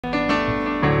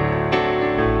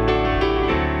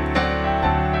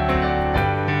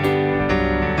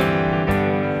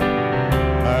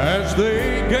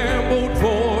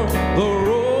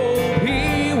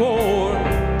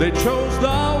they chose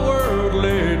the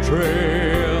worldly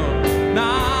trail,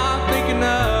 not thinking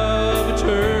of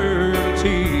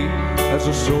eternity as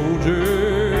the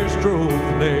soldiers drove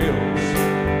the nails.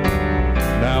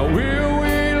 Now will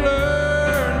we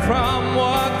learn from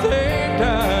what they've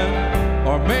done,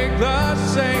 or make the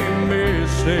same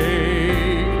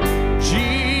mistake?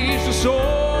 Jesus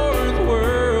or the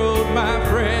world, my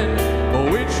friend,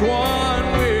 which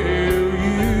one will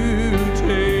you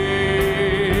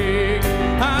take?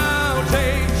 I'll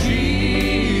take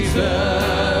Jesus.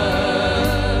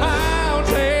 I'll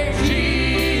take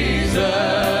Jesus.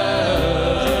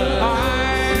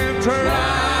 I've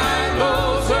tried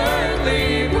those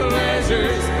earthly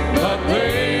pleasures, but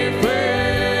they fail.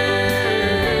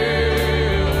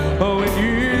 Oh, when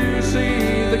you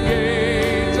see the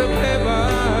gates of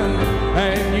heaven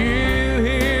and you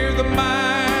hear the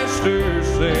Master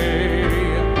say,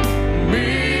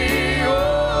 me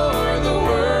or the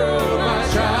world, my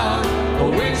child,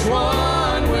 which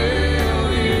one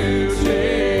will you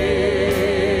take?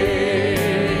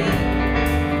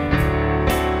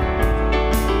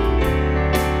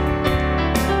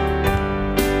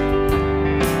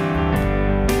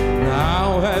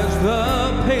 Now as the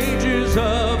pages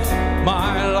of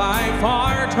my life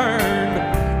are turned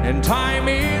and time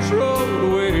is